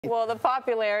Well, the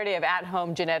popularity of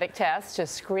at-home genetic tests to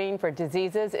screen for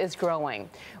diseases is growing.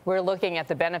 We're looking at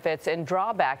the benefits and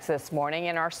drawbacks this morning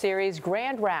in our series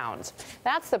Grand Rounds.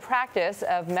 That's the practice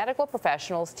of medical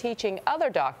professionals teaching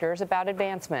other doctors about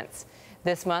advancements.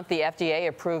 This month, the FDA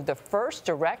approved the first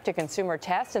direct-to-consumer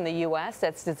test in the U.S.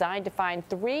 that's designed to find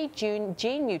 3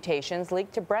 gene mutations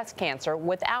linked to breast cancer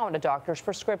without a doctor's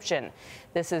prescription.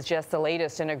 This is just the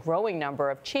latest in a growing number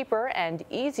of cheaper and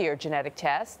easier genetic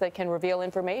tests that can reveal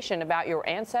information about your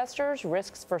ancestors,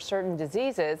 risks for certain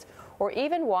diseases, or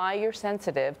even why you're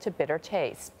sensitive to bitter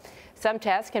tastes. Some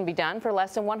tests can be done for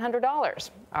less than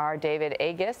 $100. Our David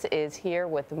Agus is here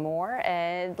with more,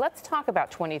 and let's talk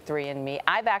about 23andMe.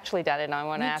 I've actually done it, and I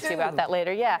want to ask you about that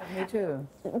later. Yeah, me too.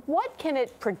 What can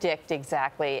it predict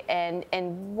exactly, and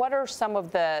what are some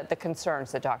of the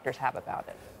concerns that doctors have about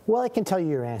it? Well, it can tell you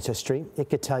your ancestry.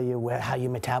 It could tell you how you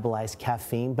metabolize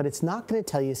caffeine, but it's not going to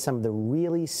tell you some of the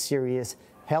really serious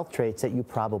health traits that you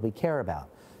probably care about.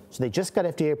 So they just got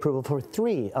FDA approval for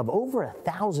 3 of over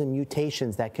 1,000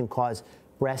 mutations that can cause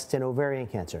breast and ovarian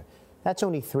cancer. That's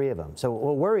only 3 of them. So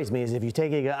what worries me is if you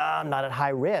take it, you go, I'm not at high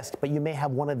risk, but you may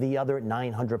have one of the other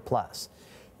 900 plus.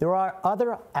 There are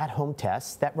other at-home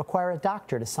tests that require a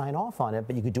doctor to sign off on it,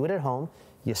 but you could do it at home.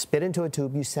 You spit into a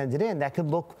tube, you send it in. That could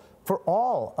look for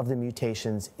all of the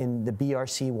mutations in the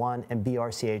BRCA1 and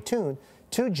BRCA2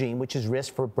 gene, which is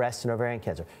risk for breast and ovarian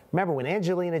cancer. Remember when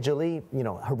Angelina Jolie,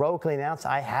 heroically announced,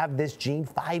 I have this gene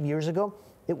 5 years ago,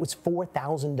 it was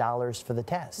 $4,000 for the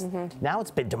test. Now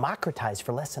it's been democratized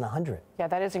for less than $100. Yeah,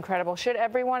 that is incredible. Should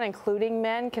everyone, including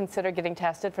men, consider getting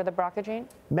tested for the BRCA gene?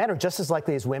 Men are just as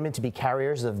likely as women to be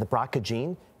carriers of the BRCA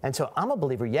gene. And so I'm a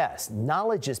believer, yes,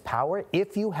 knowledge is power.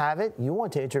 If you have it, you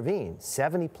want to intervene.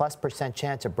 70+%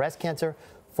 chance of breast cancer,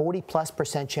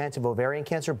 40+% chance of ovarian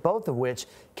cancer, both of which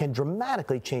can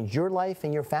dramatically change your life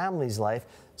and your family's life.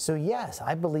 So yes,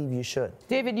 I believe you should.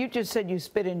 David, you just said you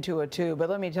spit into a tube, but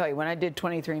let me tell you, when I did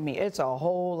 23andMe, it's a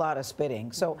whole lot of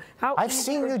spitting. So how I've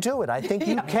seen you do it. I think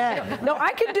you can. No,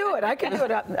 I can do it. I can do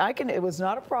it. It was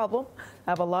not a problem.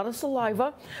 I have a lot of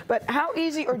saliva. But how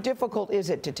easy or difficult is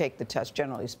it to take the test,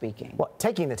 generally speaking? Well,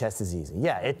 taking the test is easy.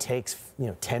 Yeah, it takes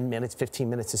 10 minutes, 15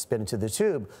 minutes to spit into the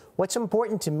tube. What's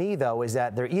important to me, though, is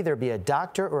that there either be a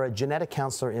doctor or a genetic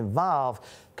counselor involved,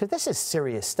 because this is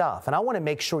serious stuff. And I want to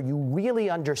make sure you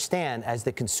really understand, as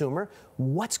the consumer,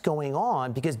 what's going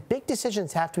on, because big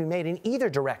decisions have to be made in either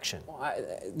direction. Well,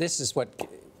 this is what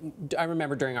I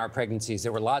remember during our pregnancies.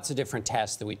 There were lots of different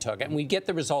tests that we took, and we get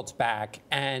the results back,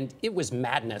 and it was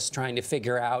madness trying to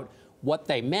figure out what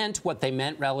they meant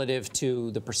relative to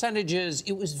the percentages.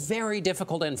 It was very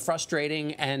difficult and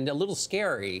frustrating and a little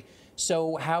scary.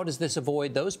 So how does this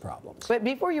avoid those problems? But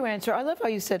before you answer, I love how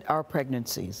you said our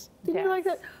pregnancies. Did you like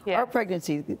that? Yeah. Our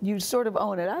pregnancy, you sort of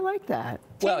own it. I like that.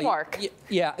 Teamwork. Well,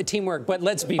 yeah, teamwork. But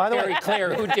let's be very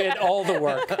clear who did all the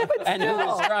work and who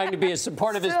was trying to be as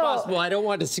supportive as possible. I don't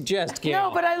want to suggest, Gayle.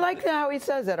 No, but I like how he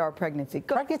says that, our pregnancy.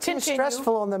 Pregnancy is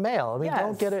stressful on the male. I mean,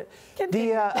 don't get it.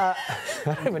 I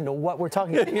don't even know what we're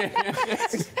talking about.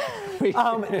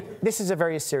 This is a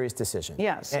very serious decision.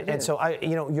 Yes, and so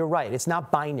you're right. It's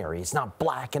not binary. It's not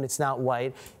black and it's not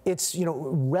white. It's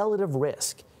relative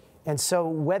risk. And so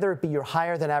whether it be you're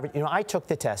higher than average, I took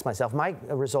the test myself. My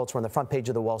results were on the front page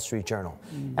of the Wall Street Journal.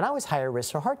 And I was higher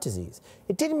risk for heart disease.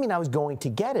 It didn't mean I was going to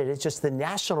get it. It's just the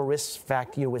national risk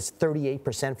factor was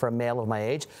 38% for a male of my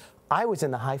age. I was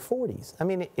in the high 40s. I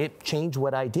mean, it changed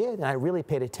what I did, and I really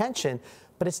paid attention.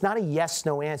 But it's not a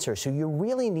yes-no answer. So you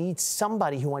really need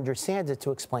somebody who understands it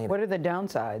to explain it. What are the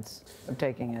downsides of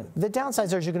taking it? The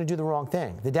downsides are you're going to do the wrong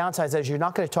thing. The downsides is you're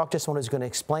not going to talk to someone who's going to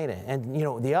explain it. And,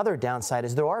 the other downside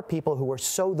is there are people who are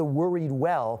so the worried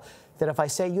well that if I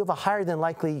say you have a higher than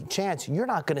likely chance, you're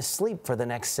not going to sleep for the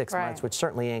next 6 months, which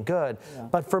certainly ain't good. Yeah.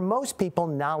 But for most people,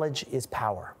 knowledge is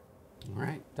power. All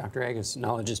right, Dr. Agus,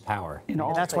 knowledge is power. And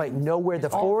that's why know where the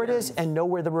forward is and know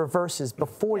where the reverse is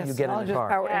before you get in the car.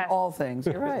 Knowledge is power in all things.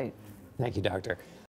 You're right. Thank you, Doctor.